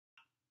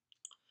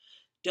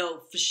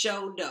Dope for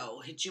show though.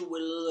 Hit you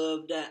with a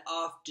little of that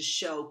off the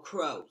show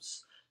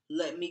crows.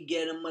 Let me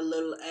get 'em a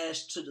little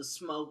ash to the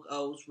smoke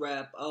O's,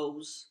 rap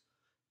O's.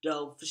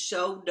 Dope for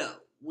show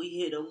though. We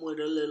hit 'em with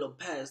a little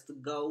pass the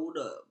gold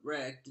up.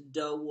 Rack the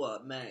dough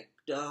up, Mac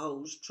the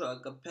hose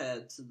truck a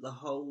pad to the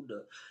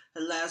holder.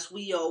 At last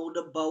we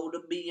older, bolder,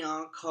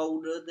 beyond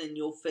colder than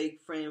your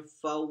fake friend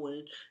Fo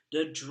and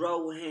the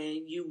dro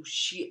hand you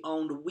shit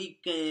on the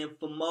weekend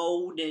for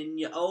more than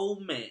your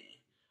old man.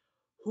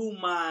 Who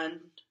mind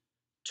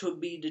to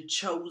be the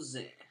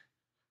chosen?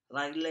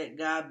 Like let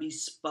God be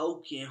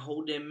spoken,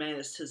 holding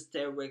mass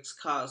hysterics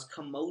cause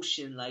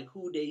commotion. Like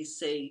who they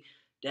say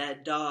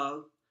that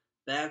dog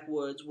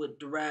backwards with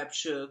the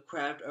rapture,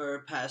 craft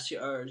herb, pass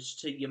your urge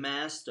to your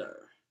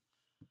master.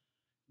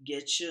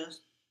 Get you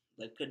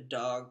like a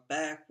dog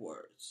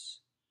backwards.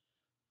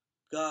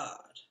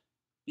 God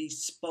be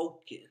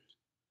spoken,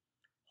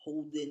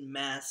 holding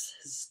mass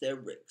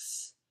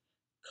hysterics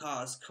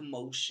cause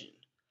commotion.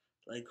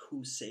 Like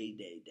who say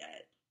they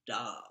that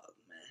dog